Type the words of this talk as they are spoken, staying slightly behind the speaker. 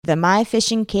The My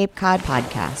Fishing Cape Cod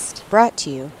podcast, brought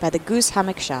to you by the Goose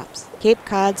Hummock Shops, Cape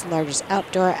Cod's largest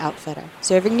outdoor outfitter,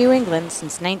 serving New England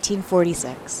since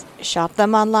 1946. Shop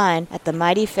them online at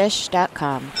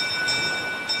themightyfish.com.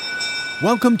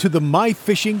 Welcome to the My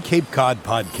Fishing Cape Cod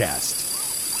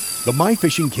podcast. The My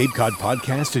Fishing Cape Cod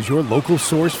podcast is your local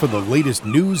source for the latest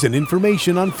news and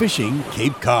information on fishing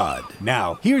Cape Cod.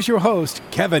 Now, here's your host,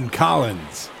 Kevin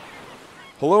Collins.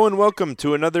 Hello and welcome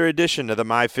to another edition of the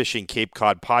My Fishing Cape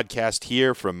Cod podcast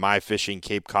here from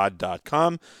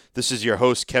myfishingcapecod.com. This is your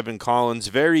host, Kevin Collins.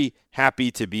 Very happy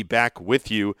to be back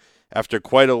with you after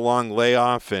quite a long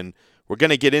layoff, and we're going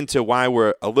to get into why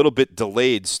we're a little bit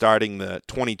delayed starting the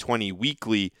 2020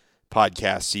 weekly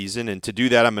podcast season. And to do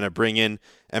that, I'm going to bring in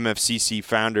MFCC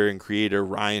founder and creator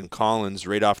Ryan Collins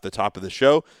right off the top of the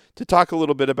show to talk a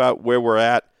little bit about where we're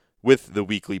at with the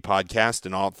weekly podcast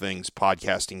and all things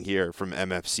podcasting here from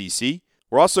MFCC.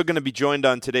 We're also going to be joined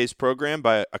on today's program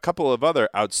by a couple of other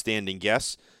outstanding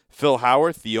guests. Phil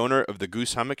Howarth, the owner of the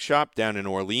Goose Hummock Shop down in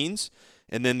Orleans,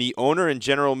 and then the owner and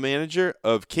general manager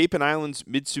of Cape and Islands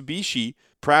Mitsubishi,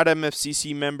 proud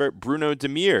MFCC member Bruno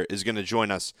Demir is going to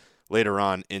join us later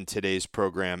on in today's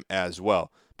program as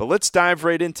well. But let's dive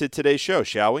right into today's show,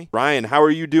 shall we? Ryan, how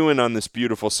are you doing on this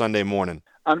beautiful Sunday morning?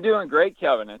 I'm doing great,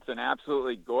 Kevin. It's an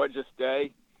absolutely gorgeous day.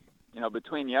 You know,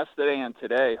 between yesterday and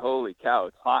today, holy cow,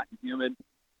 it's hot and humid.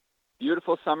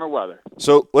 Beautiful summer weather.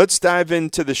 So let's dive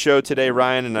into the show today,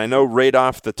 Ryan. And I know right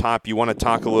off the top you want to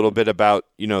talk a little bit about,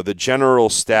 the general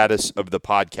status of the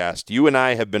podcast. You and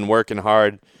I have been working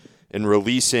hard in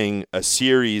releasing a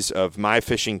series of My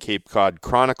Fishing Cape Cod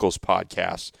Chronicles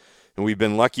podcasts. And we've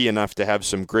been lucky enough to have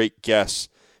some great guests.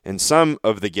 And some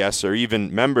of the guests are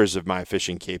even members of My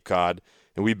Fishing Cape Cod.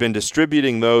 And we've been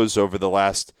distributing those over the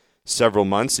last several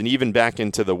months, and even back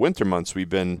into the winter months, we've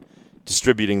been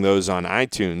distributing those on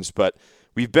iTunes. But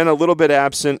we've been a little bit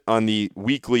absent on the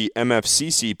weekly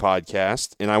MFCC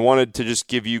podcast, and I wanted to just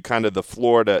give you kind of the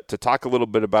floor to talk a little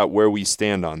bit about where we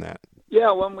stand on that.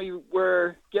 Yeah, when we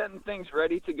were getting things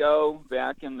ready to go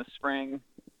back in the spring,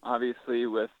 obviously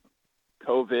with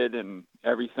COVID and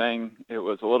everything, it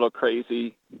was a little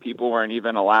crazy. People weren't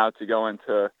even allowed to go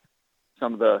into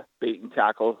some of the bait and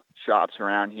tackle shops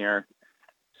around here.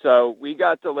 So we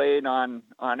got delayed on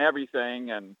everything.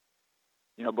 And,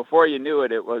 before you knew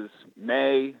it, it was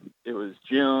May, it was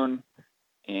June,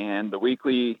 and the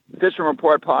weekly Fishing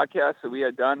Report podcast that we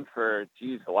had done for,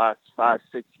 the last 5-6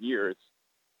 years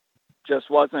just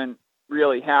wasn't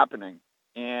really happening.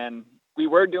 And we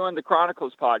were doing the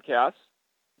Chronicles podcast,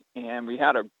 and we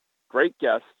had a great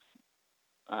guest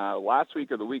last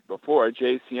week or the week before,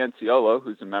 Jay Cianciolo,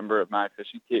 who's a member of My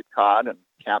Fishing Cape Cod and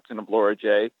captain of Laura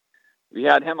J. We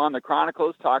had him on the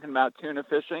Chronicles talking about tuna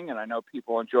fishing, and I know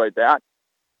people enjoyed that.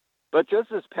 But just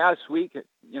this past week,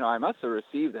 I must have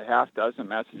received a half dozen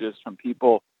messages from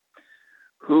people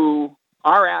who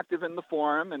are active in the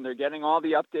forum, and they're getting all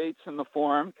the updates in the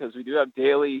forum because we do have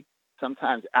daily,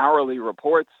 sometimes hourly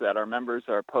reports that our members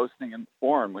are posting in the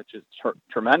forum, which is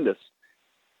tremendous.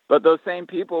 But those same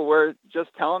people were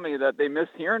just telling me that they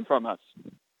missed hearing from us.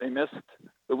 They missed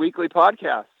the weekly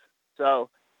podcast. So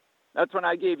that's when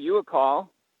I gave you a call,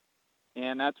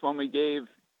 and that's when we gave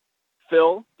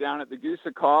Phil down at the Goose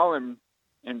a call and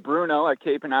Bruno at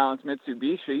Cape and Islands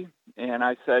Mitsubishi. And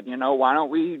I said, why don't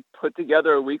we put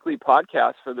together a weekly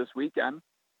podcast for this weekend?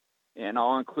 And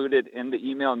I'll include it in the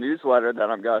email newsletter that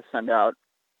I'm going to send out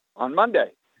on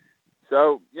Monday.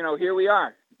 So, here we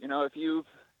are. If you've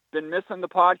been missing the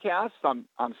podcast,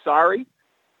 I'm sorry.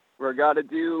 We're got to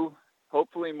do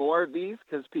hopefully more of these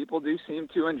because people do seem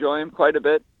to enjoy them quite a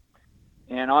bit.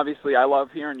 And obviously, I love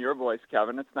hearing your voice,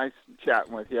 Kevin. It's nice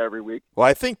chatting with you every week. Well,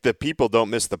 I think that people don't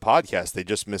miss the podcast. They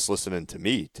just miss listening to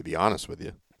me, to be honest with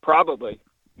you. Probably,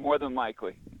 more than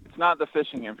likely. It's not the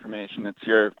fishing information. It's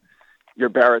your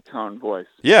baritone voice.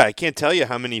 Yeah, I can't tell you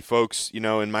how many folks,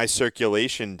 in my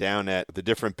circulation down at the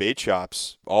different bait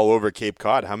shops all over Cape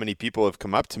Cod, how many people have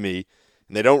come up to me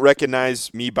and they don't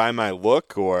recognize me by my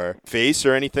look or face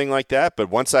or anything like that. But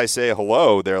once I say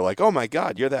hello, they're like, oh my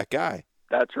God, you're that guy.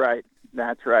 That's right.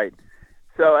 That's right.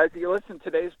 So as you listen to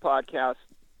today's podcast,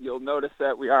 you'll notice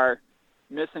that we are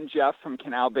missing Jeff from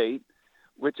Canal Bait,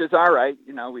 which is all right.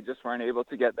 We just weren't able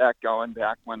to get that going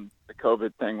back when the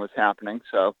COVID thing was happening.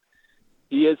 So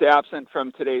he is absent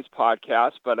from today's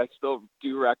podcast, but I still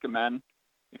do recommend,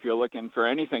 if you're looking for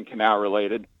anything canal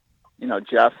related,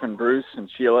 Jeff and Bruce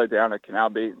and Sheila down at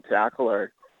Canal Bait and Tackle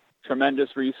are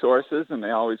tremendous resources, and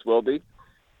they always will be.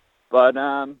 But,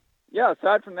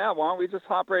 aside from that, why don't we just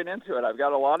hop right into it? I've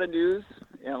got a lot of news,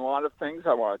 and a lot of things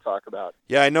I want to talk about.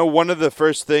 Yeah, I know one of the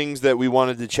first things that we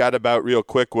wanted to chat about real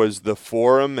quick was the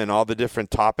forum and all the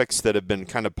different topics that have been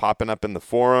kind of popping up in the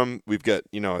forum. We've got,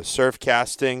 a surf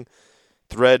casting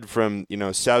thread from,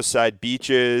 Southside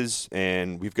beaches,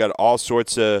 and we've got all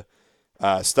sorts of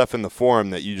stuff in the forum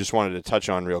that you just wanted to touch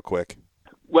on real quick.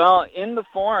 Well, in the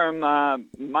forum,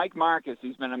 Mike Marcus,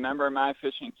 he's been a member of My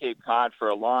Fishing Cape Cod for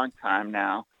a long time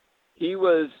now. He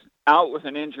was out with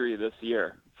an injury this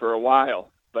year for a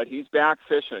while, but he's back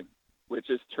fishing, which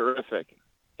is terrific.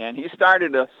 And he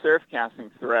started a surf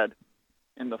casting thread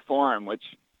in the forum, which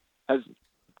has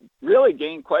really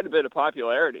gained quite a bit of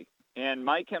popularity. And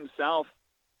Mike himself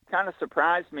kind of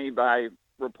surprised me by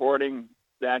reporting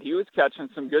that he was catching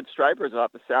some good stripers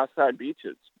off the Southside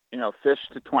beaches, fish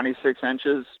to 26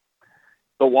 inches.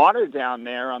 The water down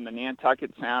there on the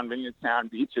Nantucket Sound, Vineyard Sound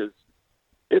beaches,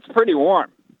 it's pretty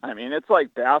warm. I mean, it's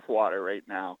like bath water right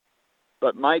now.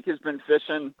 But Mike has been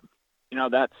fishing,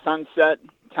 that sunset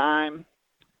time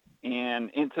and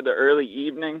into the early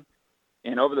evening.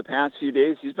 And over the past few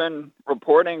days, he's been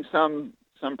reporting some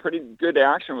pretty good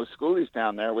action with schoolies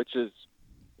down there, which is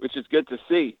good to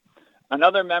see.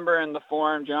 Another member in the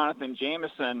forum, Jonathan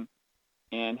Jameson,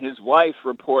 and his wife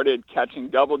reported catching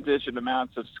double-digit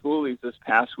amounts of schoolies this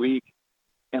past week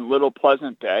in Little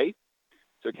Pleasant Bay.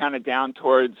 So kind of down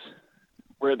towards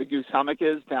where the Goose Hummock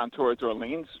is, down towards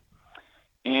Orleans.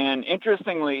 And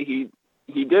interestingly,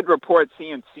 he did report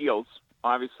seeing seals.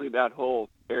 Obviously, that whole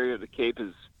area of the Cape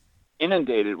is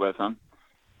inundated with them.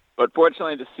 But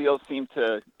fortunately, the seals seem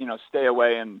to, stay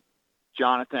away, and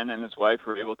Jonathan and his wife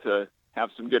were able to have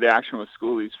some good action with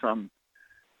schoolies from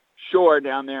shore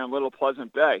down there in Little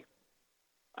Pleasant Bay.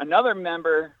 Another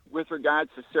member with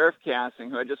regards to surf casting,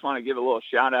 who I just want to give a little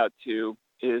shout out to,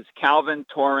 is Calvin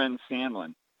Torin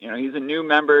Sandlin. He's a new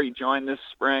member. He joined this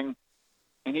spring,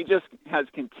 and he just has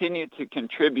continued to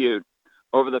contribute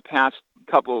over the past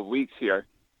couple of weeks here.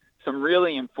 Some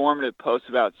really informative posts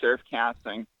about surf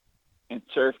casting and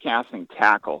surf casting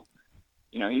tackle.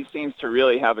 He seems to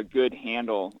really have a good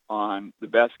handle on the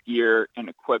best gear and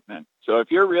equipment. So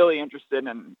if you're really interested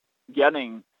in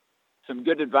getting some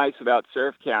good advice about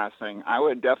surf casting, I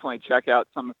would definitely check out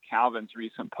some of Calvin's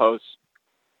recent posts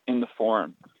in the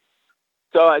forum.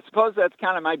 So I suppose that's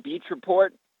kind of my beach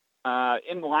report.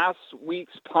 In last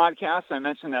week's podcast, I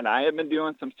mentioned that I had been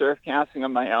doing some surf casting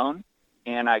of my own,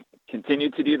 and I continue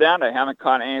to do that. I haven't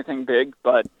caught anything big,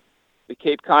 but the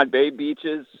Cape Cod Bay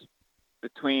beaches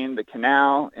between the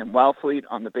canal and Wellfleet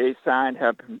on the bay side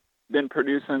have been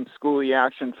producing schoolie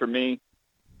action for me,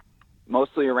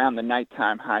 mostly around the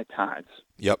nighttime high tides.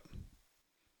 Yep.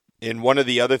 And one of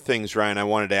the other things, Ryan, I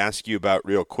wanted to ask you about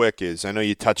real quick is, I know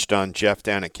you touched on Jeff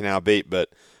down at Canal Bait, but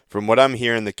from what I'm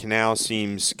hearing, the canal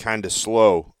seems kind of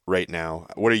slow right now.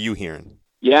 What are you hearing?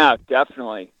 Yeah,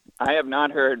 definitely. I have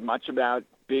not heard much about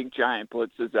big giant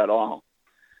blitzes at all.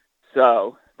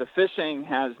 So the fishing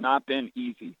has not been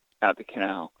easy at the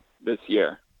canal this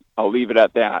year. I'll leave it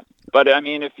at that. But I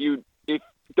mean, if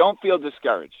don't feel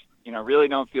discouraged, really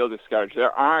don't feel discouraged.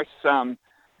 There are some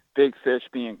big fish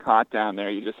being caught down there.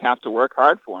 You just have to work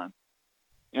hard for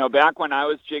them. Back when I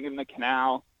was jigging the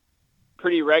canal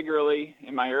pretty regularly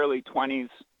in my early 20s,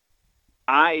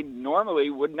 I normally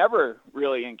would never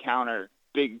really encounter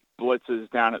big blitzes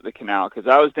down at the canal because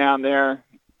I was down there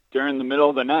during the middle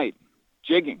of the night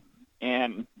jigging.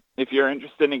 And if you're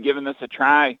interested in giving this a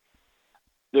try,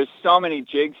 there's so many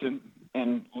jigs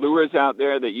and lures out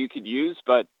there that you could use,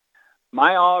 but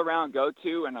my all-around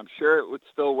go-to, and I'm sure it would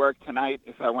still work tonight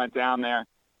if I went down there,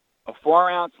 a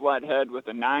 4-ounce lead head with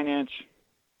a 9-inch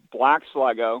black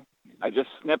sluggo. I just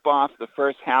snip off the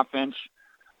first half-inch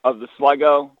of the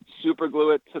sluggo, super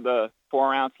glue it to the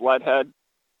 4-ounce lead head,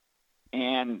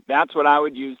 and that's what I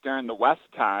would use during the west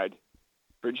tide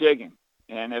for jigging.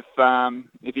 And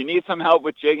if you need some help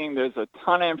with jigging, there's a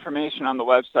ton of information on the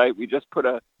website. We just put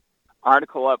an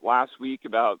article up last week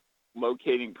about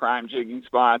locating prime jigging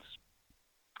spots.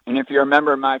 And if you're a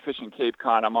member of My Fishing Cape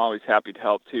Cod, I'm always happy to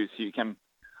help too, so you can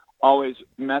always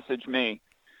message me.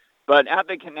 But at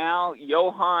the canal,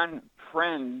 Johan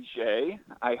Frenge,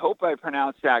 I hope I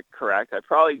pronounced that correct. I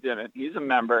probably didn't. He's a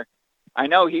member. I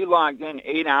know he logged in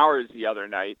 8 hours the other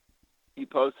night. He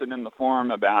posted in the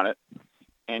forum about it.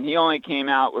 And he only came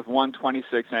out with one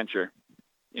 26-incher.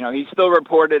 He still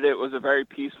reported it was a very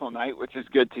peaceful night, which is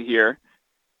good to hear.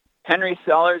 Henry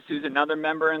Sellers, who's another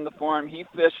member in the forum, he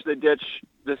fished the ditch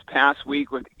this past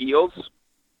week with eels,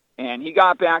 and he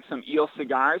got back some eel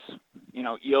cigars,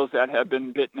 eels that have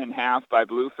been bitten in half by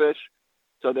bluefish.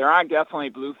 So there are definitely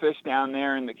bluefish down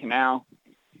there in the canal.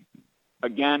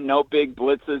 Again, no big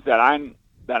blitzes that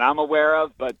that I'm aware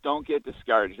of, but don't get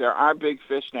discouraged. There are big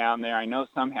fish down there. I know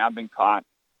some have been caught,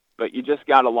 but you just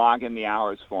got to log in the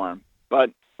hours for them.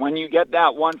 But when you get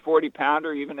that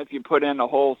 140-pounder, even if you put in a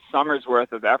whole summer's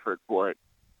worth of effort for it,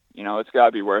 it's got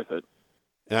to be worth it.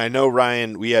 And I know,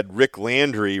 Ryan, we had Rick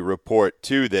Landry report,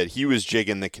 too, that he was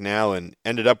jigging the canal and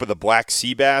ended up with a black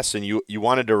sea bass, and you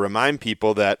wanted to remind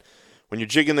people that when you're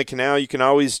jigging the canal, you can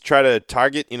always try to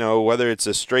target, whether it's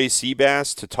a stray sea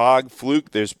bass, tautog,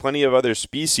 fluke. There's plenty of other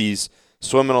species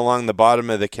swimming along the bottom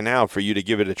of the canal for you to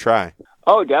give it a try.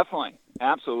 Oh, definitely.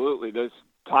 Absolutely. There's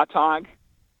tautog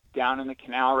down in the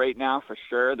canal right now for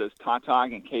sure. There's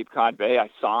tautog in Cape Cod Bay. I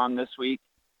saw them this week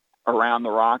around the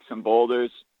rocks and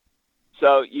boulders.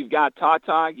 So you've got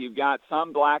tautog, you've got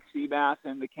some black sea bass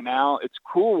in the canal. It's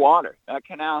cool water. That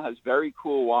canal has very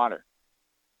cool water.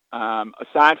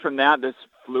 Aside from that, there's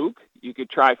fluke. You could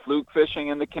try fluke fishing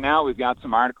in the canal. We've got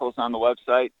some articles on the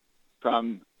website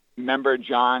from member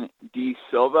John D.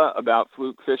 Silva about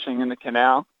fluke fishing in the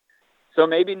canal. So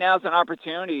maybe now's an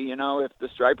opportunity, if the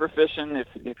striper fishing,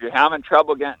 if you're having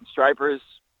trouble getting stripers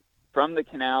from the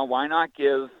canal, why not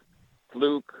give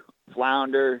fluke,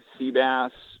 flounder, sea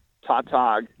bass,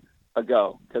 tautog a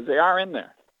go? Because they are in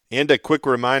there. And a quick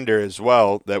reminder as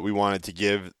well that we wanted to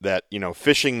give that,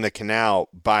 fishing the canal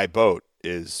by boat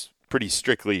is pretty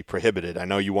strictly prohibited. I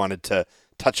know you wanted to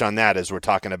touch on that as we're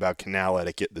talking about canal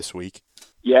etiquette this week.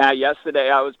 Yeah, yesterday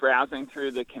I was browsing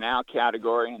through the canal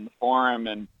category in the forum,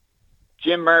 and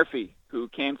Jim Murphy, who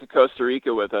came to Costa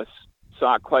Rica with us,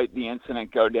 saw quite the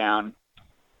incident go down.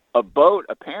 A boat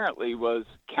apparently was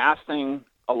casting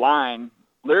a line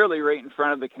literally right in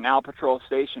front of the Canal Patrol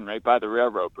station right by the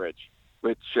railroad bridge,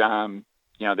 which,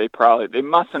 they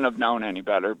mustn't have known any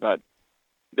better, but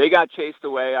they got chased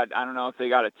away. I don't know if they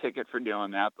got a ticket for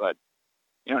doing that, but,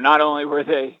 not only were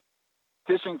they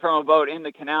fishing from a boat in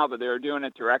the canal, but they were doing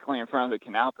it directly in front of the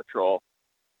Canal Patrol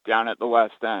down at the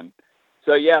west end.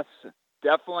 So, yes,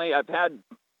 definitely. I've had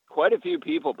quite a few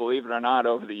people, believe it or not,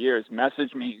 over the years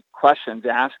message me questions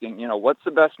asking, what's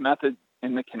the best method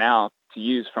in the canal to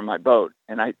use from my boat?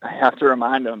 And I have to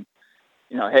remind them,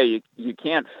 hey, you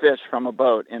can't fish from a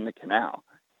boat in the canal.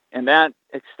 And that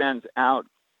extends out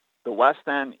the west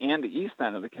end and the east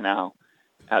end of the canal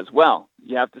as well.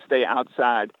 You have to stay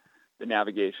outside the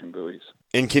navigation buoys.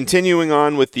 And continuing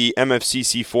on with the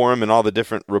MFCC forum and all the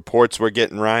different reports we're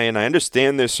getting, Ryan, I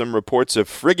understand there's some reports of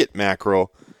frigate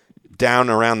mackerel down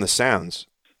around the sounds.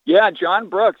 Yeah, John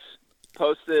Brooks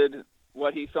posted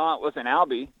what he thought was an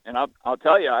albie, and I'll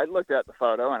tell you, I looked at the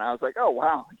photo and I was like, oh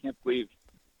wow, I can't believe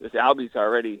this albie's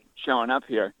already showing up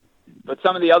here. But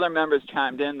some of the other members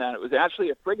chimed in that it was actually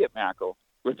a frigate mackerel,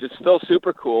 which is still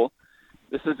super cool.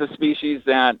 This is a species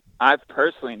that I've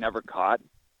personally never caught,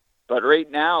 but right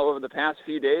now, over the past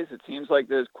few days, it seems like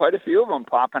there's quite a few of them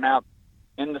popping out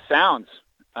in the sounds.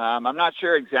 I'm not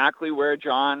sure exactly where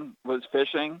John was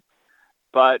fishing,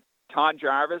 but Todd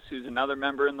Jarvis, who's another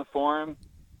member in the forum,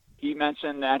 he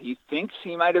mentioned that he thinks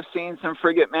he might have seen some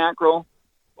frigate mackerel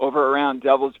over around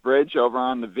Devil's Bridge over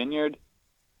on the Vineyard.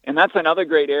 And that's another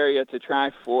great area to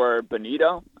try for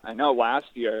bonito. I know last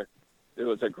year there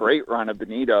was a great run of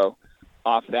bonito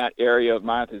off that area of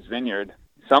Martha's Vineyard.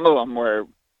 Some of them were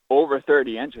over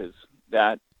 30 inches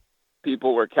that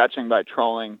people were catching by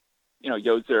trolling,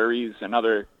 yozuris and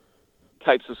other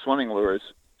types of swimming lures.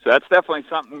 So that's definitely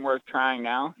something worth trying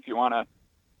now. If you want to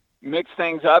mix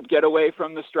things up, get away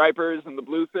from the stripers and the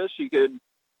bluefish, you could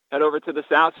head over to the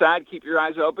south side, keep your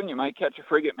eyes open. You might catch a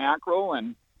frigate mackerel.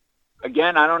 And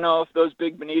again, I don't know if those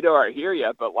big bonito are here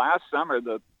yet, but last summer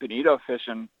the bonito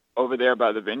fishing over there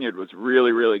by the Vineyard was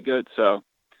really, really good. So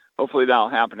hopefully that'll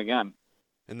happen again.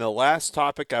 And the last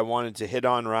topic I wanted to hit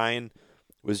on, Ryan,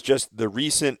 was just the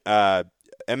recent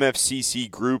MFCC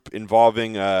group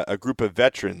involving a group of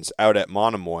veterans out at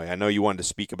Monomoy. I know you wanted to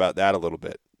speak about that a little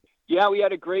bit. Yeah, we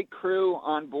had a great crew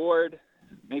on board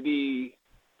maybe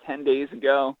 10 days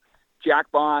ago.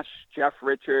 Jack Bosch, Jeff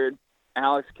Richard,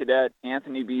 Alex Cadet,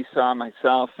 Anthony Besaw,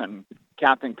 myself, and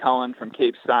Captain Cullen from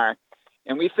Cape Star.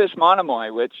 And we fished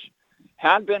Monomoy, which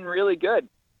had been really good.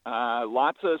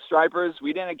 Lots of stripers.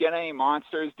 We didn't get any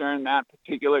monsters during that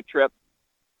particular trip,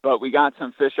 but we got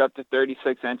some fish up to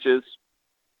 36 inches.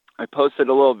 I posted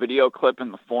a little video clip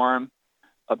in the forum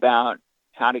about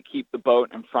how to keep the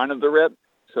boat in front of the rip.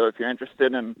 So if you're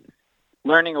interested in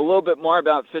learning a little bit more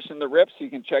about fishing the rips, you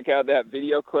can check out that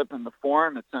video clip in the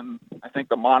forum. It's in, I think,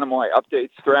 the Monomoy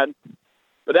updates thread.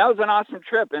 But that was an awesome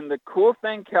trip. And the cool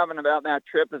thing, Kevin, about that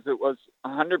trip is it was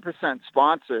 100%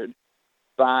 sponsored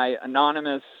by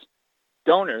anonymous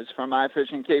donors from My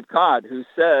Fishing Cape Cod who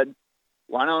said,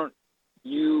 why don't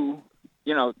you,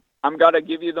 I'm going to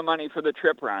give you the money for the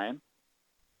trip, Ryan.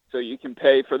 So you can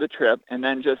pay for the trip and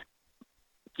then just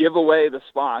give away the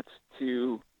spots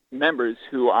to members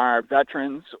who are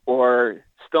veterans or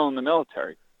still in the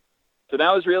military. So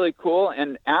that was really cool.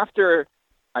 And after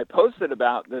I posted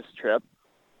about this trip,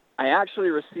 I actually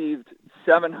received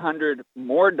 $700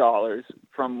 more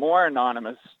from more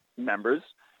anonymous members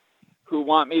who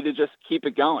want me to just keep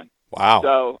it going. Wow.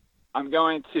 So I'm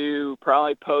going to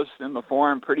probably post in the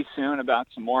forum pretty soon about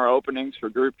some more openings for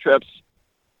group trips,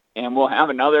 and we'll have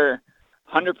another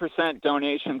 100%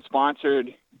 donation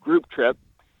sponsored group trip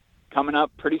coming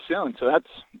up pretty soon. So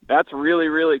that's really,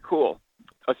 really cool.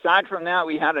 Aside from that,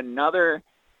 we had another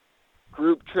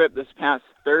group trip this past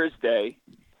Thursday,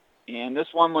 and this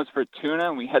one was for tuna,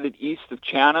 and we headed east of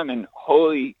Chatham, and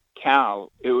holy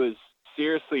cow, it was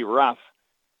seriously rough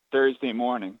Thursday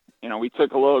morning. You know, we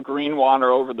took a little green water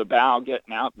over the bow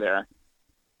getting out there,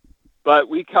 but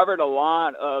we covered a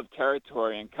lot of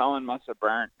territory, and Cullen must have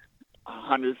burnt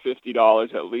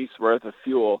 $150 at least worth of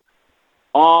fuel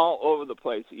all over the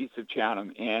place east of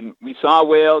Chatham. And we saw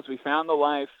whales, we found the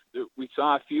life, we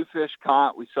saw a few fish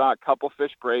caught, we saw a couple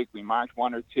fish break, we marked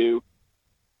one or two,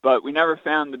 but we never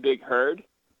found the big herd.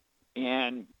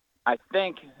 And I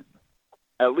think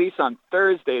at least on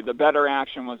Thursday, the better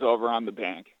action was over on the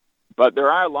bank. But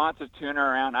there are lots of tuna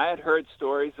around. I had heard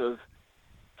stories of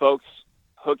folks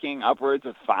hooking upwards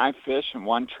of 5 fish in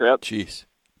one trip. Jeez.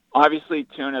 Obviously,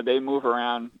 tuna, they move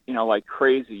around, you know, like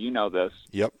crazy. You know this.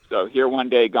 Yep. So here one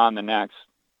day, gone the next.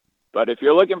 But if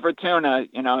you're looking for tuna,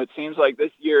 you know, it seems like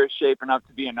this year is shaping up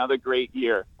to be another great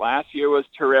year. Last year was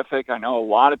terrific. I know a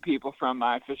lot of people from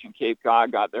My Fishing Cape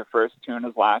Cod got their first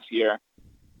tunas last year.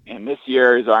 And this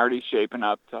year is already shaping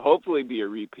up to hopefully be a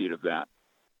repeat of that.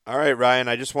 All right, Ryan,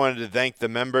 I just wanted to thank the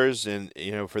members and,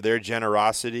 you know, for their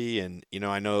generosity. And, you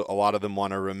know, I know a lot of them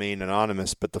want to remain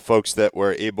anonymous, but the folks that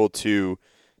were able to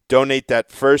donate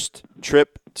that first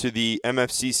trip to the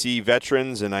MFCC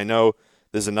veterans, and I know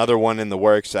there's another one in the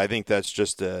works. I think that's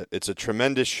just it's a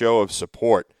tremendous show of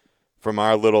support from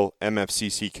our little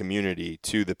MFCC community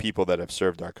to the people that have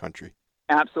served our country.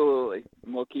 Absolutely.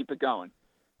 And we'll keep it going.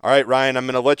 All right, Ryan, I'm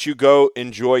going to let you go.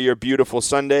 Enjoy your beautiful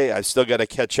Sunday. I still got to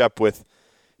catch up with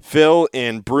Phil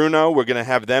and Bruno. We're going to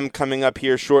have them coming up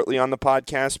here shortly on the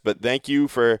podcast, but thank you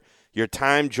for your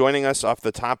time joining us off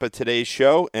the top of today's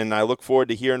show, and I look forward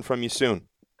to hearing from you soon.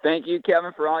 Thank you,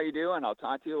 Kevin, for all you do, and I'll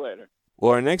talk to you later.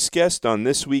 Well, our next guest on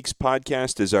this week's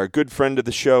podcast is our good friend of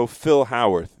the show, Phil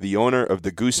Howarth, the owner of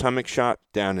the Goose Hummock Shop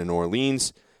down in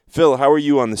Orleans. Phil, how are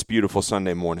you on this beautiful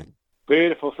Sunday morning?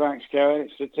 Beautiful, thanks, Kevin.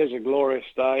 It is a glorious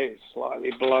day. It's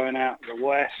slightly blowing out the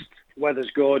west.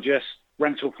 Weather's gorgeous.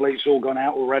 Rental fleet's all gone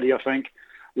out already, I think.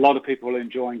 A lot of people are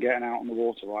enjoying getting out on the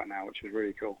water right now, which is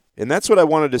really cool. And that's what I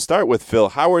wanted to start with, Phil.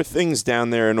 How are things down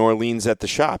there in Orleans at the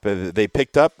shop? Have they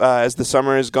picked up as the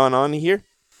summer has gone on here?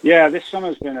 Yeah, this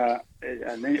summer's been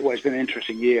it's been an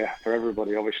interesting year for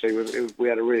everybody. Obviously, we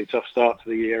had a really tough start to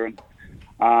the year, and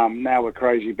now we're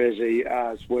crazy busy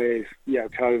as with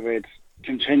COVID.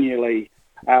 Continually,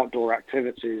 outdoor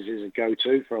activities is a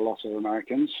go-to for a lot of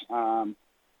Americans.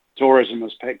 Tourism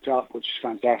has picked up, which is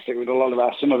fantastic. With a lot of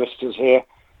our summer visitors here,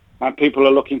 and people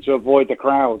are looking to avoid the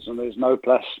crowds, and there's no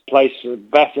place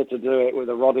better to do it with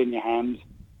a rod in your hand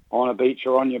on a beach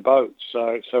or on your boat.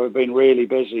 So we've been really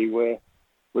busy. We're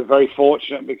very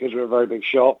fortunate because we're a very big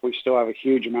shop. We still have a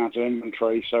huge amount of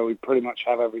inventory, so we pretty much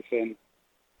have everything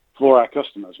for our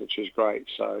customers, which is great.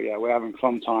 So yeah, we're having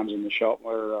fun times in the shop.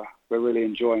 We're really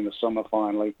enjoying the summer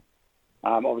finally.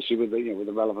 Obviously with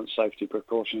the relevant safety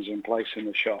precautions in place in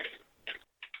the shop.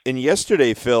 And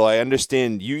yesterday, Phil, I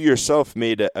understand you yourself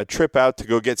made a trip out to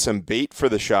go get some bait for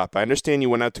the shop. I understand you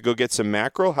went out to go get some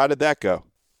mackerel. How did that go?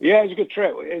 Yeah, it was a good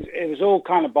trip. It was all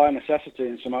kind of by necessity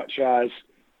in so much as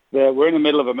we're in the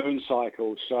middle of a moon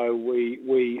cycle, so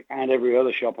we and every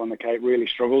other shop on the Cape really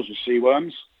struggles with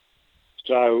seaworms.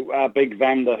 So our big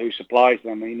vendor who supplies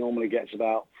them, he normally gets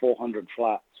about 400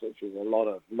 flats, which is a lot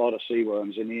of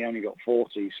seaworms, and he only got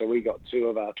 40, so we got 2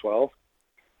 of our 12.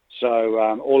 So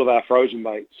all of our frozen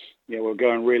baits, were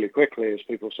going really quickly as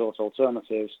people sought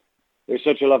alternatives. It was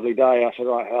such a lovely day. I said,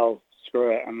 right, hell,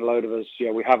 screw it. And a load of us,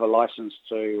 we have a license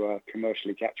to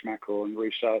commercially catch mackerel and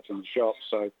resell it in the shop.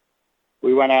 So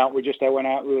we went out. We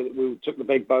took the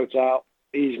big boat out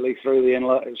easily through the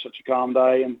inlet. It was such a calm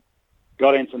day, and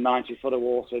got into 90 foot of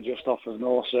water just off of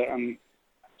Norset and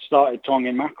started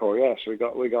tonging mackerel. Yeah, so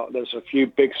we got. There's a few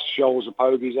big shoals of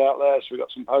pogies out there, so we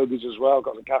got some pogies as well.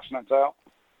 Got the cast nets out,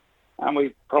 and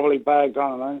we probably bagged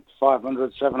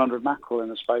 500, 700 mackerel in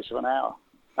the space of an hour,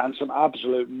 and some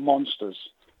absolute monsters.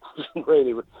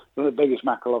 Really, one of the biggest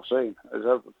mackerel I've seen. It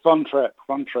was a fun trip,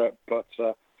 but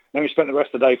then we spent the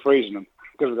rest of the day freezing them.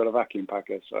 because we've got a vacuum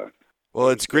packer. So. Well,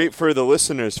 it's great for the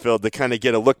listeners, Phil, to kind of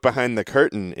get a look behind the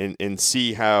curtain and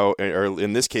see how, or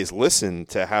in this case, listen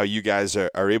to how you guys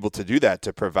are able to do that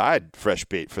to provide fresh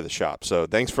bait for the shop. So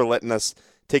thanks for letting us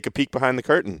take a peek behind the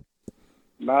curtain.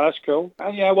 No, that's cool.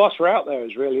 And, whilst we're out there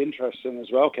is really interesting as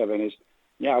well, Kevin, is,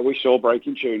 we saw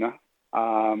breaking tuna,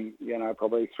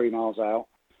 probably 3 miles out.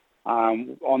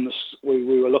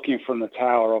 We were looking from the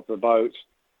tower of the boat,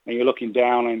 and you're looking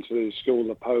down into the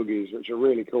school of pogies, which are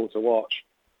really cool to watch.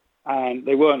 And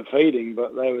they weren't feeding,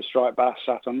 but there was striped bass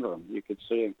sat under them. You could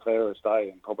see them clear as day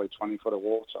in probably 20 foot of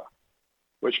water,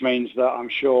 which means that I'm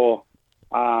sure,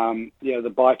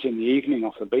 the bite in the evening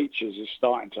off the beaches is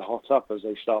starting to hot up as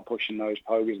they start pushing those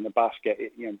pogies and the bass get,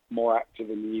 more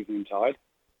active in the evening tide.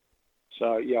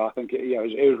 So, I think it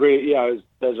was really,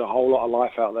 there's a whole lot of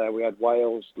life out there. We had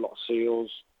whales, a lot of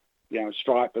seals,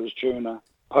 stripers, tuna,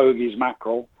 pogies,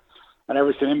 mackerel, and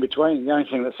everything in between. The only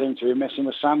thing that seemed to be missing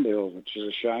was sand eels, which is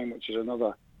a shame, which is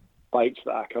another bait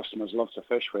that our customers love to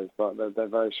fish with, but they're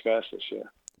very scarce this year.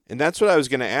 And that's what I was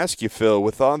going to ask you, Phil.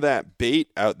 With all that bait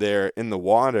out there in the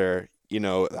water,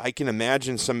 I can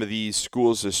imagine some of these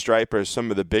schools of stripers, some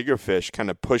of the bigger fish kind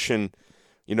of pushing,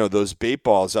 those bait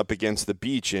balls up against the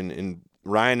beach. And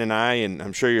Ryan and I, and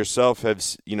I'm sure yourself, have,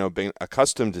 been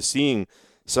accustomed to seeing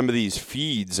some of these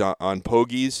feeds on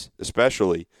pogies,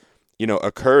 especially,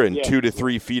 occur in 2 to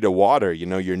 3 feet of water.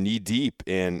 You're knee deep,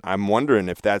 and I'm wondering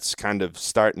if that's kind of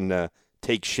starting to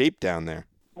take shape down there.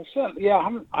 I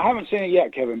haven't seen it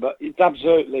yet, Kevin, but it's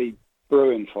absolutely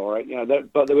brewing for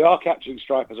it. But we are catching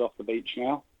stripers off the beach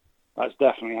now. That's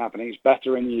definitely happening. It's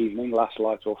better in the evening, last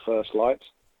light or first light,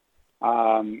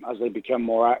 as they become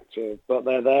more active. But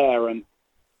they're there, and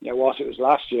whilst it was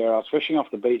last year, I was fishing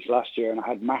off the beach last year, and I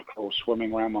had mackerel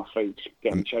swimming around my feet,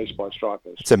 getting chased by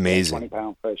stripers. It's amazing.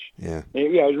 20-pound fish. Yeah,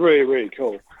 it was really, really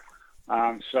cool.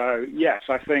 So yes,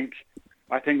 I think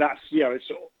that's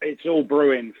it's all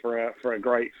brewing for a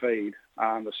great feed.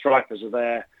 The stripers are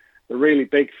there. The really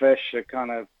big fish are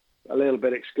kind of a little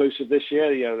bit exclusive this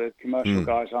year. The commercial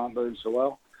guys aren't doing so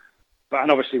well. And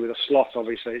obviously with a slot,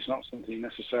 it's not something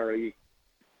necessarily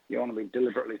you want to be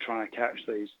deliberately trying to catch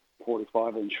these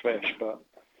 45-inch fish, but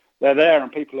they're there,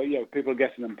 and people are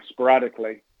getting them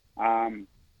sporadically.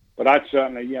 But I'd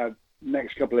certainly,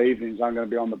 next couple of evenings, I'm going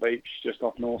to be on the beach just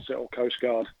off Norset or Coast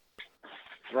Guard,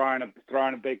 throwing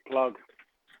a big plug,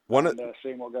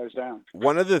 seeing what goes down.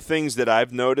 One of the things that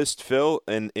I've noticed, Phil,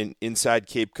 inside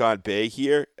Cape Cod Bay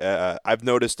here, I've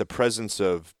noticed a presence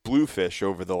of bluefish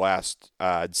over the last,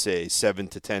 I'd say, 7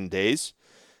 to 10 days.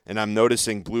 And I'm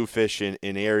noticing bluefish in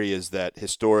areas that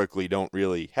historically don't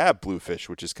really have bluefish,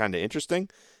 which is kind of interesting.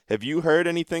 Have you heard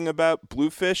anything about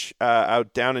bluefish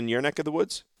out down in your neck of the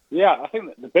woods? Yeah, I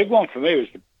think the big one for me was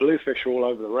the bluefish all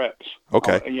over the rips.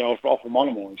 Okay. Off of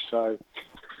monomoys. So,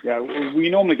 we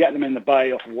normally get them in the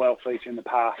bay off of whale fleet in the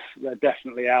path. They're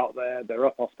definitely out there. They're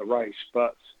up off the race.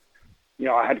 But,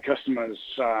 I had customers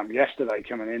yesterday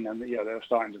coming in, and, they were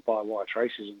starting to buy white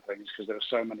traces and things because there were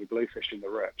so many bluefish in the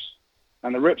rips.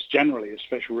 And the rips generally is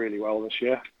fished really well this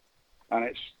year. And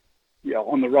it's,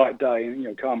 on the right day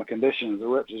in, calmer conditions, the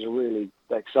rips is a really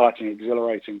exciting,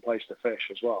 exhilarating place to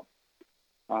fish as well.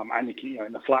 And you can,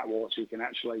 in the flat water, you can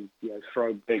actually,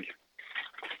 throw big,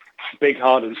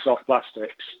 hard and soft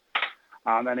plastics,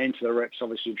 and then into the rips,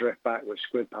 obviously drift back with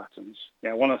squid patterns.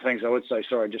 One of the things I would say,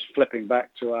 just flipping back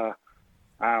to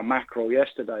our mackerel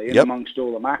yesterday, amongst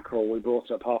all the mackerel, we brought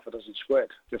up half a dozen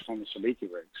squid just on the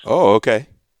sabiki rigs. Oh, okay.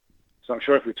 So I'm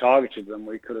sure if we targeted them,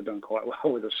 we could have done quite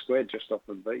well with a squid just off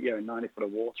of 90 foot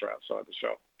of water outside the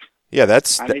shop. Yeah,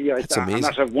 that's amazing. And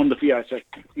that's a wonderful, it's an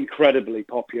incredibly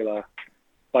popular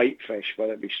bait fish,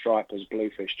 whether it be stripers,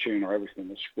 bluefish, tuna, or everything.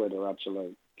 The squid are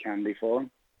absolute candy for them.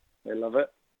 They love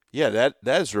it. Yeah, that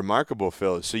is remarkable,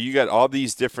 Phil. So you had all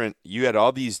these different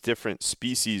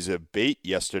species of bait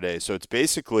yesterday. So it's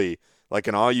basically like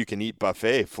an all-you-can-eat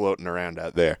buffet floating around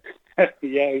out there.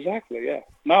 Yeah, exactly. Yeah.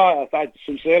 No,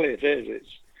 sincerely, it is.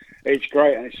 It's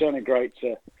great, and it's certainly great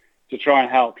to try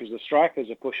and help because the stripers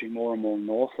are pushing more and more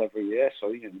north every year.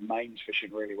 So Maine's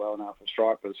fishing really well now for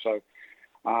stripers. So,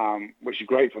 which is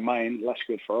great for Maine, less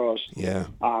good for us. Yeah.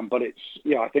 But it's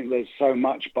I think there's so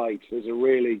much bait. There's a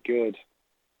really good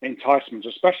enticement,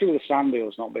 especially with the sand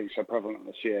eels not being so prevalent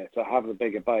this year, to have the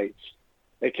bigger baits.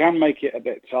 It can make it a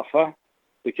bit tougher.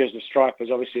 Because the stripers,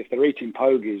 obviously, if they're eating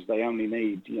pogies, they only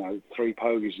need, 3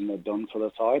 pogies and they're done for the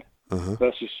tide. Uh-huh.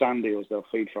 Versus sand eels, they'll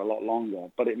feed for a lot longer.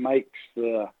 But it makes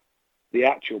the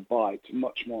actual bite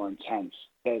much more intense.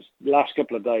 The last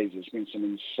couple of days, there's been some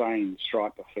insane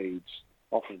striper feeds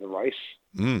off of the race,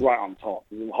 right on top.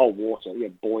 The whole water,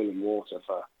 boiling water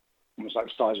for almost like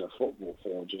the size of a football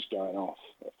field just going off.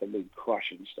 The big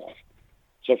crush and stuff.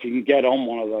 So if you can get on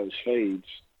one of those feeds,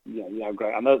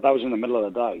 great. And that was in the middle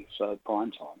of the day, so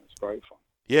prime time. It's great fun.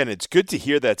 Yeah, and it's good to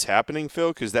hear that's happening, Phil,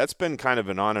 because that's been kind of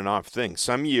an on and off thing.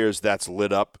 Some years that's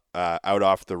lit up out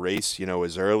off the race,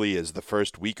 as early as the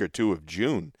first week or two of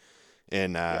June.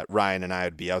 And Ryan and I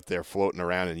would be out there floating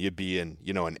around, and you'd be in,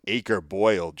 an acre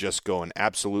boil just going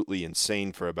absolutely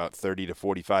insane for about 30 to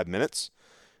 45 minutes.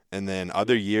 And then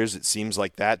other years it seems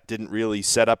like that didn't really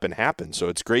set up and happen. So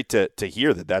it's great to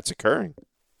hear that that's occurring.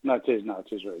 No, it is.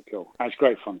 It is really cool. And it's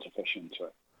great fun to fish into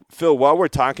it. Phil, while we're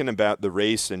talking about the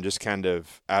race and just kind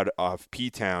of out of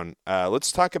P-Town,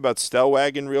 let's talk about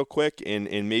Stellwagen real quick and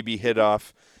maybe hit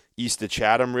off east of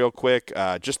Chatham real quick.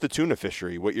 Just the tuna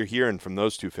fishery, what you're hearing from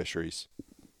those two fisheries.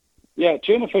 Yeah,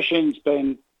 tuna fishing's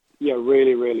been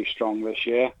really, really strong this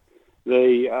year.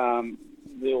 There's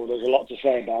a lot to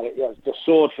say about it. Yeah, the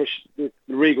swordfish, the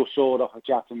regal sword off of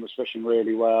Chatham was fishing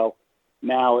really well.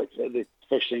 Now the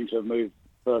fish seem to have moved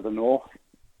further north.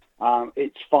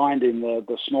 It's finding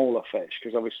the smaller fish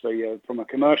because obviously from a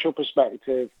commercial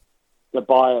perspective, the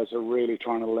buyers are really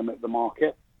trying to limit the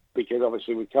market because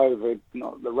obviously with COVID,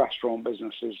 the restaurant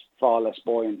business is far less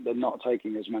buoyant. They're not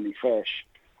taking as many fish.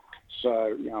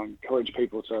 So, encourage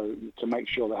people to make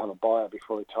sure they have a buyer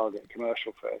before they target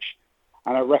commercial fish.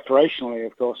 And recreationally,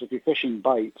 of course, if you're fishing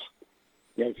bait,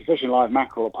 if you're fishing live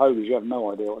mackerel or pogies, you have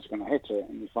no idea what's going to hit it,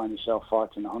 and you find yourself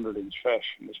fighting 100-inch fish.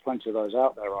 And there's plenty of those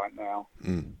out there right now.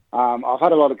 I've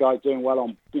had a lot of guys doing well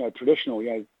on, traditional,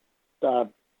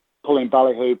 pulling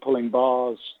ballyhoo, pulling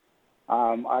bars.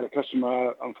 I had a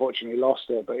customer, unfortunately, lost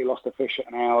it, but he lost a fish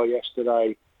at an hour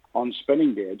yesterday on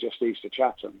spinning gear just east of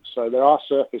Chatham. So there are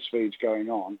surface feeds going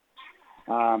on.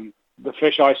 The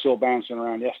fish I saw bouncing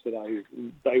around yesterday,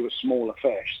 they were smaller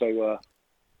fish. They were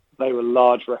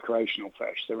large recreational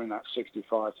fish. They were in that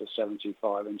 65 to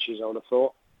 75 inches, I would have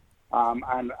thought.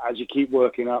 And as you keep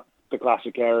working up the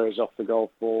classic areas off the golf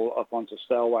ball, up onto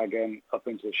Stellwagen, up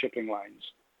into the shipping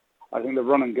lanes, I think the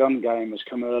run and gun game has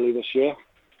come early this year.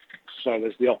 So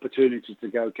there's the opportunity to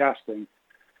go casting.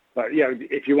 But,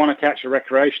 if you want to catch a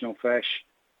recreational fish,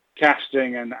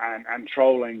 casting and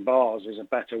trolling bars is a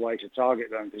better way to target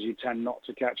them because you tend not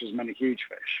to catch as many huge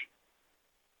fish.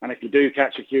 And if you do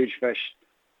catch a huge fish,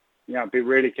 be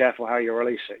really careful how you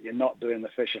release it. You're not doing the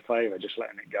fish a favor, just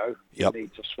letting it go. Yep. You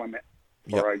need to swim it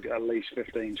for at least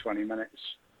 15, 20 minutes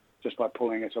just by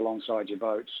pulling it alongside your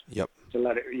boats to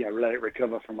let it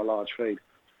recover from a large feed.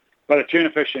 But the tuna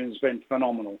fishing has been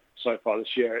phenomenal so far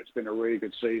this year. It's been a really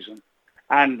good season.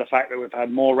 And the fact that we've had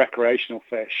more recreational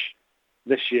fish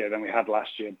this year than we had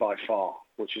last year by far,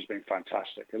 which has been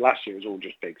fantastic. Last year was all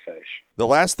just big fish. The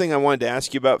last thing I wanted to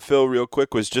ask you about, Phil, real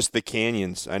quick, was just the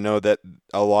canyons. I know that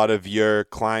a lot of your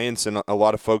clients and a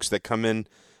lot of folks that come in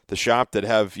the shop that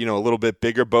have, a little bit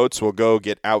bigger boats will go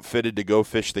get outfitted to go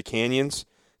fish the canyons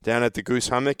down at the Goose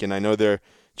Hummock. And I know they're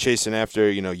chasing after,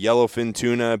 yellowfin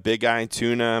tuna, big eye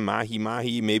tuna,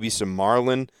 mahi-mahi, maybe some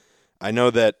marlin. I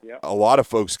know that a lot of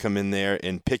folks come in there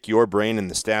and pick your brain and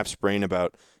the staff's brain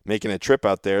about making a trip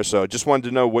out there. So just wanted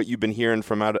to know what you've been hearing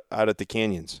from out at the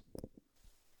canyons.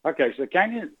 Okay, so the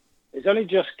canyon is only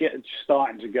just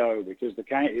starting to go because the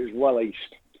canyon is well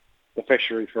east, the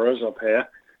fishery for us up here.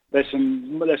 There's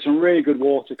some really good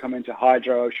water coming to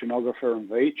Hydro, Oceanographer and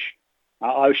Beach.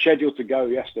 I was scheduled to go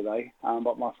yesterday,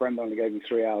 but my friend only gave me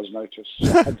 3 hours notice.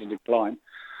 So I had to decline.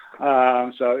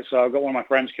 So I've got one of my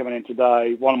friends coming in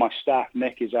today. One of my staff,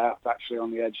 Nick, is out actually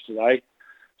on the edge today.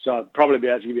 So I'll probably be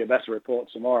able to give you a better report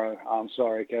tomorrow. I'm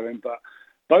sorry, Kevin. But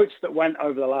boats that went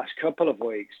over the last couple of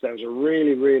weeks, there was a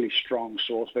really, really strong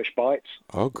swordfish bite.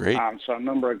 Oh, great. So a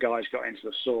number of guys got into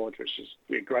the sword, which is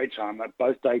a great time,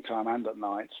 both daytime and at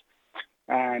night.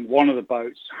 And one of the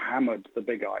boats hammered the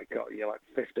big eye, got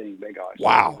 15 big eyes.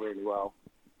 Wow. Really well.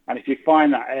 And if you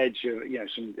find that edge of,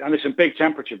 and there's some big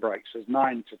temperature breaks. There's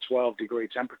 9 to 12 degree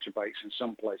temperature breaks in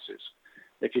some places.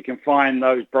 If you can find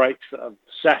those breaks that have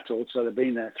settled, so they've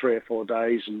been there 3 or 4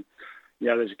 days, and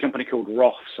there's a company called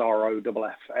Roffs,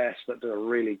 ROFFS, that do a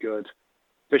really good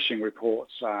fishing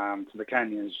reports to the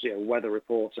canyons, weather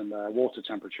report and water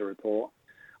temperature report.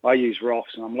 I use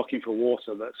Roffs, and I'm looking for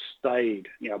water that's stayed.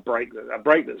 A break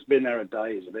that's been there a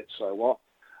day is a bit so what.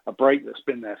 A break that's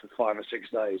been there for 5 or 6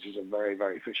 days is a very,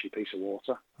 very fishy piece of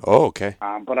water. Oh, okay.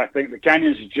 But I think the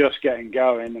canyons are just getting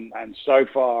going, and so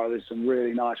far there's some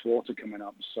really nice water coming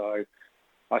up. So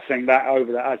I think that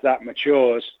as that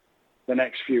matures, the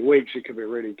next few weeks it could be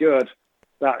really good.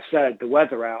 That said, the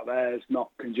weather out there is not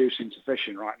conducive to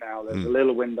fishing right now. There's a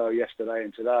little window yesterday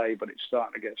and today, but it's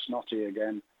starting to get snotty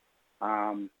again,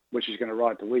 which is going to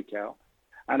ride the week out.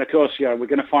 And of course, we're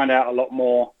going to find out a lot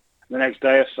more the next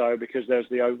day or so because there's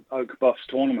the Oak Buffs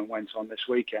tournament went on this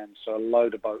weekend, so a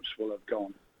load of boats will have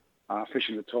gone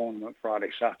fishing the tournament Friday,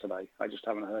 Saturday. I just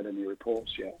haven't heard any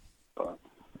reports yet. But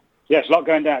yeah, it's a lot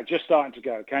going down. Just starting to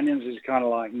go. Canyons is kind of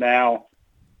like now,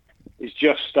 it's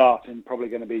just starting, probably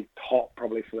going to be hot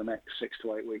probably for the next 6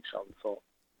 to 8 weeks, I would have thought.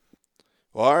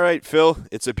 Well, all right, Phil,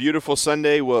 it's a beautiful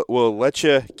Sunday. We'll let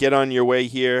you get on your way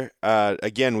here.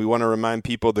 Again, we want to remind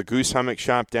people the Goose Hummock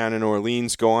shop down in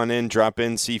Orleans. Go on in, drop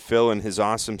in, see Phil and his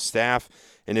awesome staff.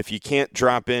 And if you can't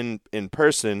drop in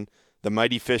person,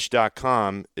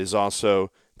 themightyfish.com is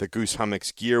also the Goose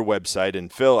Hummock's gear website.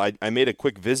 And Phil, I made a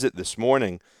quick visit this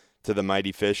morning to the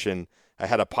Mighty Fish, and I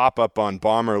had a pop-up on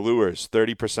Bomber lures,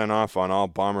 30% off on all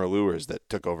Bomber lures that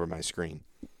took over my screen.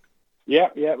 Yeah,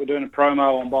 we're doing a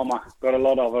promo on Bomber. Got a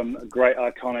lot of them. A great,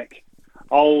 iconic,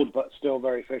 old but still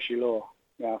very fishy lure.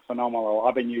 Yeah, phenomenal.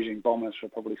 I've been using Bombers for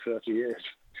probably 30 years.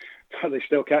 But they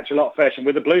still catch a lot of fish. And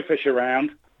with the bluefish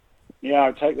around,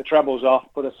 I take the trebles off,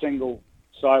 put a single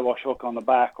sidewash hook on the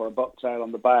back or a bucktail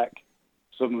on the back.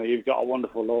 Suddenly you've got a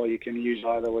wonderful lure you can use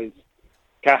either with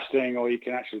casting or you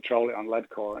can actually troll it on lead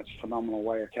core. It's a phenomenal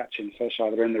way of catching fish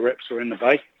either in the rips or in the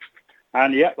bay.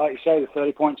 And yeah, like you say, the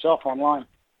 30 points off online.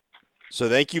 So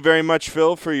thank you very much,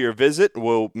 Phil, for your visit.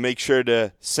 We'll make sure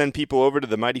to send people over to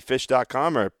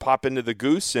themightyfish.com or pop into the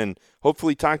Goose and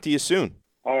hopefully talk to you soon.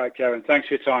 All right, Kevin. Thanks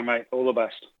for your time, mate. All the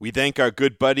best. We thank our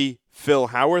good buddy Phil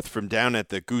Howarth from down at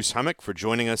the Goose Hummock for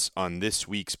joining us on this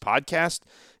week's podcast.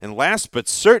 And last but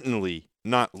certainly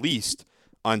not least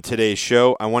on today's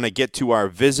show, I want to get to our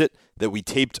visit that we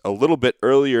taped a little bit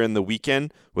earlier in the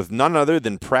weekend with none other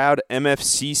than proud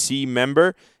MFCC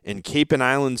member and Cape and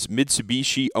Islands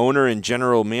Mitsubishi owner and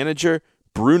general manager,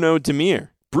 Bruno Demir.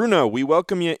 Bruno, we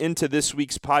welcome you into this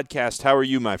week's podcast. How are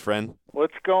you, my friend?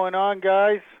 What's going on,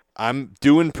 guys? I'm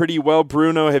doing pretty well,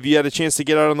 Bruno. Have you had a chance to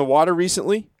get out on the water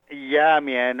recently? Yeah,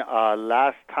 man.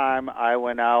 Last time I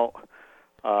went out,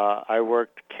 I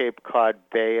worked Cape Cod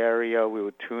Bay area. We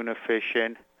were tuna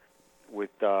fishing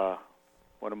with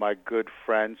one of my good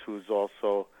friends who's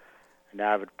also an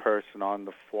avid person on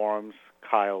the forums,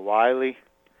 Kyle Wiley.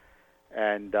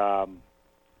 And I'll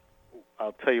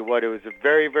tell you what, it was a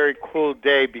very, very cool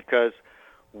day because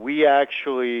we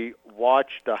actually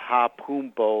watched a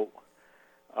harpoon boat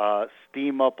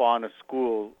steam up on a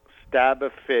school, stab a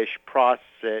fish, process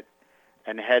it,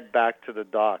 and head back to the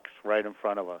docks right in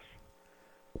front of us.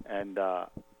 And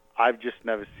I've just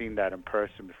never seen that in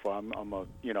person before. I'm a,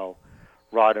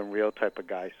 rod and reel type of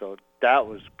guy, so that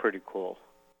was pretty cool.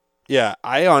 Yeah,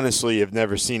 I honestly have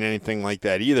never seen anything like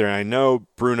that either. I know,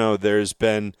 Bruno, there's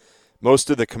been most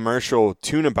of the commercial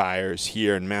tuna buyers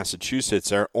here in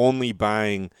Massachusetts are only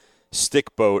buying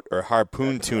stick boat or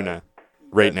harpoon tuna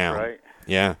right now. Right.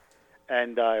 Yeah.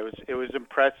 And it was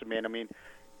impressive, man. I mean,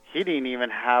 he didn't even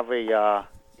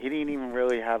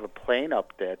really have a plane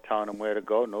up there telling him where to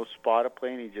go. No spotter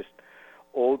plane. He just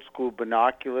old school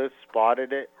binoculars,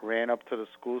 spotted it, ran up to the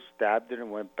school, stabbed it,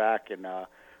 and went back. And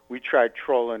we tried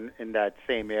trolling in that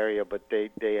same area, but they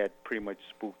had pretty much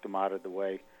spooked him out of the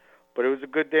way. But it was a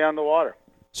good day on the water.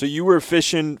 So you were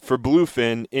fishing for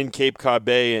bluefin in Cape Cod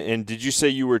Bay, and did you say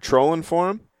you were trolling for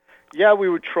him? Yeah, we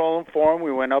were trolling for him.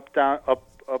 We went up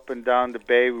and down the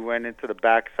bay. We went into the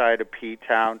backside of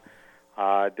P-Town.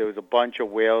 There was a bunch of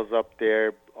whales up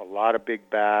there, a lot of big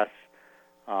bass.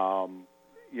 There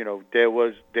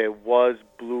was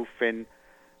bluefin,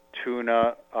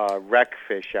 tuna, wreck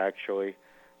fish actually,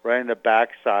 right in the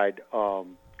backside,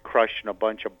 crushing a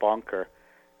bunch of bunker.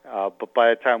 But by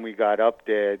the time we got up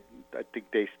there, I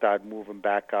think they started moving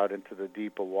back out into the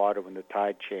deeper water when the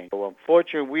tide changed. So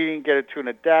unfortunately, we didn't get a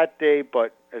tuna that day,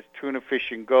 but as tuna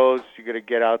fishing goes, you got to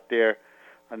get out there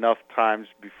enough times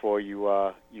before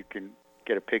you can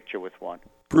get a picture with one.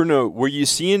 Bruno, were you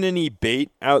seeing any bait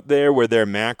out there? Were there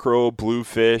mackerel,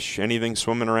 bluefish, anything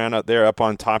swimming around out there up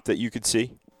on top that you could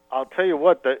see? I'll tell you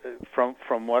what,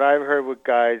 from what I've heard with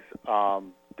guys,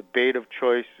 the bait of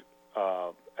choice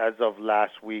as of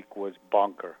last week was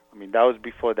bunker. I mean, that was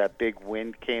before that big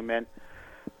wind came in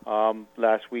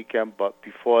last weekend, but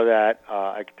before that,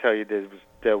 I can tell you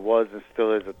there was and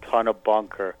still is a ton of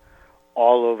bunker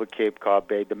all over Cape Cod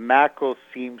Bay. The mackerel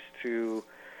seems to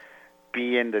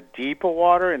be in the deeper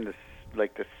water, in the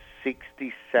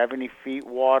 60, 70 feet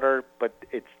water, but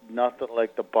it's nothing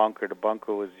like the bunker. The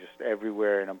bunker was just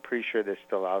everywhere, and I'm pretty sure they're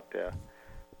still out there.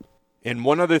 And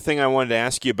one other thing I wanted to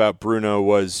ask you about, Bruno,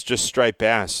 was just striped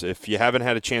bass. If you haven't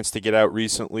had a chance to get out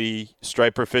recently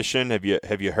striper fishing, have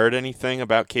you heard anything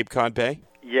about Cape Cod Bay?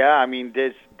 Yeah, I mean,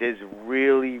 there's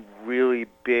really, really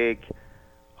big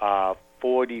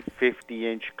 40,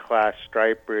 50-inch class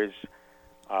stripers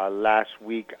last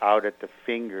week out at the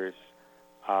Fingers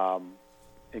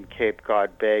in Cape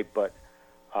Cod Bay, but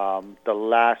the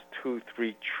last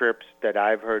 2-3 trips that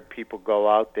I've heard people go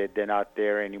out there, they're not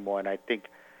there anymore. And I think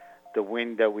the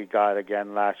wind that we got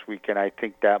again last weekend, I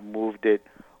think that moved it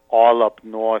all up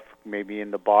north, maybe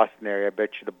in the Boston area. I bet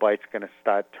you the bite's going to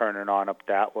start turning on up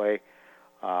that way.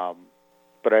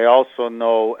 But I also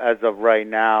know, as of right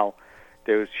now,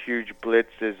 there's huge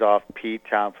blitzes off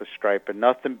P-Town for striping.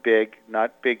 Nothing big,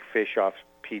 not big fish off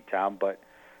P-Town, but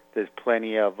there's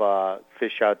plenty of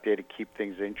fish out there to keep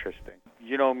things interesting.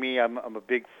 You know me, I'm a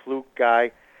big fluke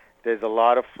guy. There's a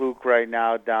lot of fluke right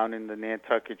now down in the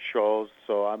Nantucket Shoals,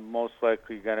 so I'm most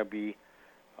likely going to be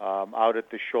out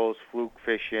at the shoals fluke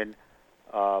fishing.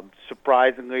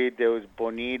 Surprisingly, there was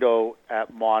bonito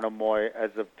at Monomoy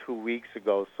as of 2 weeks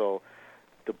ago, so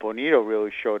the bonito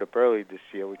really showed up early this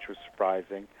year, which was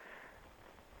surprising.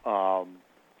 And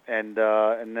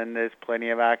then there's plenty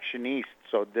of action east,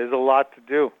 so there's a lot to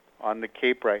do on the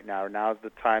Cape right now. Now's the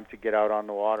time to get out on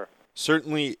the water.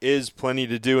 Certainly is plenty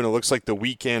to do, and it looks like the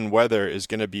weekend weather is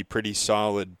going to be pretty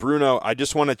solid. Bruno, I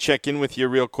just want to check in with you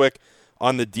real quick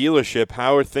on the dealership.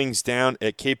 How are things down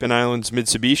at Cape and Islands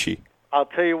Mitsubishi? I'll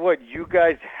tell you what, you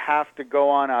guys have to go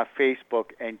on our Facebook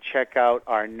and check out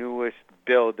our newest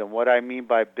build. And what I mean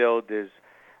by build is,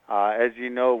 as you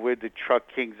know, we're the truck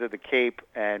kings of the Cape,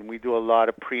 and we do a lot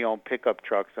of pre-owned pickup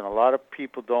trucks. And a lot of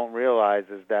people don't realize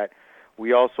is that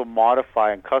we also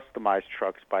modify and customize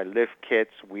trucks by lift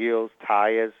kits, wheels,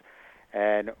 tires.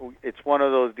 And it's one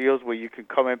of those deals where you can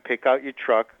come and pick out your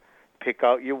truck, pick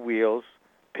out your wheels,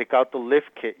 pick out the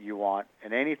lift kit you want,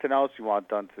 and anything else you want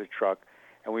done to the truck.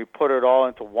 And we put it all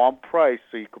into one price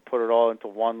so you could put it all into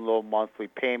one low monthly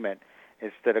payment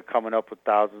instead of coming up with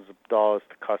thousands of dollars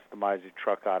to customize your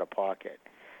truck out of pocket.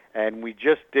 And we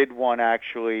just did one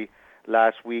actually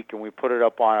last week, and we put it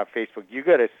up on our Facebook. You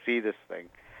got to see this thing.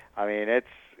 I mean, it's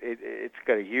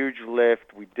got a huge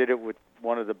lift. We did it with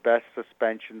one of the best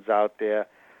suspensions out there.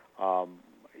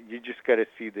 You just got to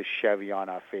see the Chevy on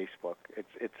our Facebook.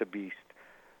 It's a beast.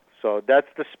 So that's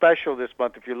the special this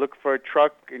month. If you're looking for a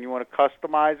truck and you want to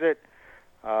customize it,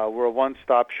 we're a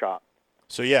one-stop shop.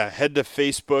 So, yeah, head to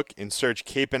Facebook and search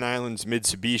Cape and Islands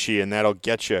Mitsubishi, and that'll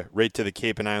get you right to the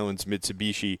Cape and Islands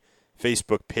Mitsubishi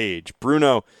Facebook page.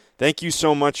 Bruno, thank you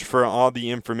so much for all the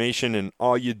information and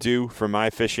all you do for My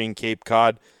Fishing Cape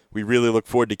Cod. We really look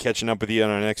forward to catching up with you on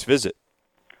our next visit.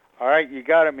 All right, you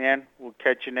got it, man. We'll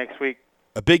catch you next week.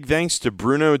 A big thanks to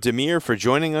Bruno Demir for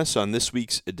joining us on this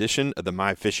week's edition of the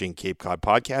My Fishing Cape Cod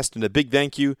podcast, and a big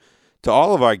thank you to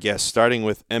all of our guests, starting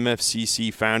with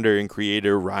MFCC founder and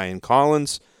creator Ryan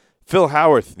Collins, Phil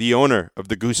Howarth, the owner of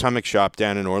the Goose Hummock shop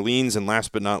down in Orleans, and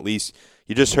last but not least,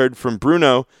 you just heard from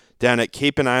Bruno down at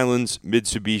Cape and Islands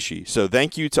Mitsubishi. So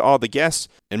thank you to all the guests,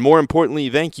 and more importantly,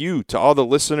 thank you to all the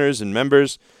listeners and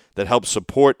members that help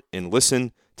support and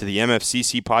listen to the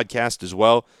MFCC podcast as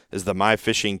well as the My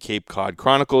Fishing Cape Cod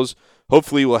Chronicles.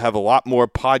 Hopefully we'll have a lot more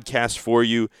podcasts for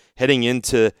you heading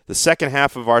into the second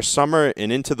half of our summer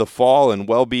and into the fall and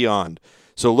well beyond.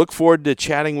 So look forward to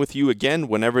chatting with you again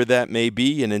whenever that may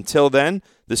be. And until then,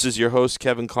 this is your host,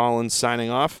 Kevin Collins, signing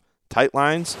off. Tight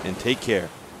lines and take care.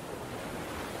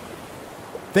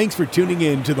 Thanks for tuning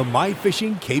in to the My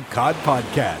Fishing Cape Cod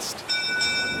podcast.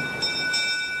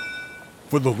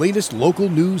 For the latest local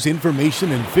news,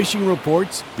 information, and fishing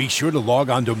reports, be sure to log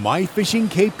on to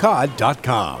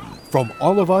myfishingcapecod.com. From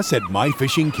all of us at My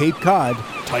Fishing Cape Cod,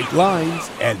 tight lines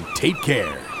and take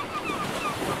care.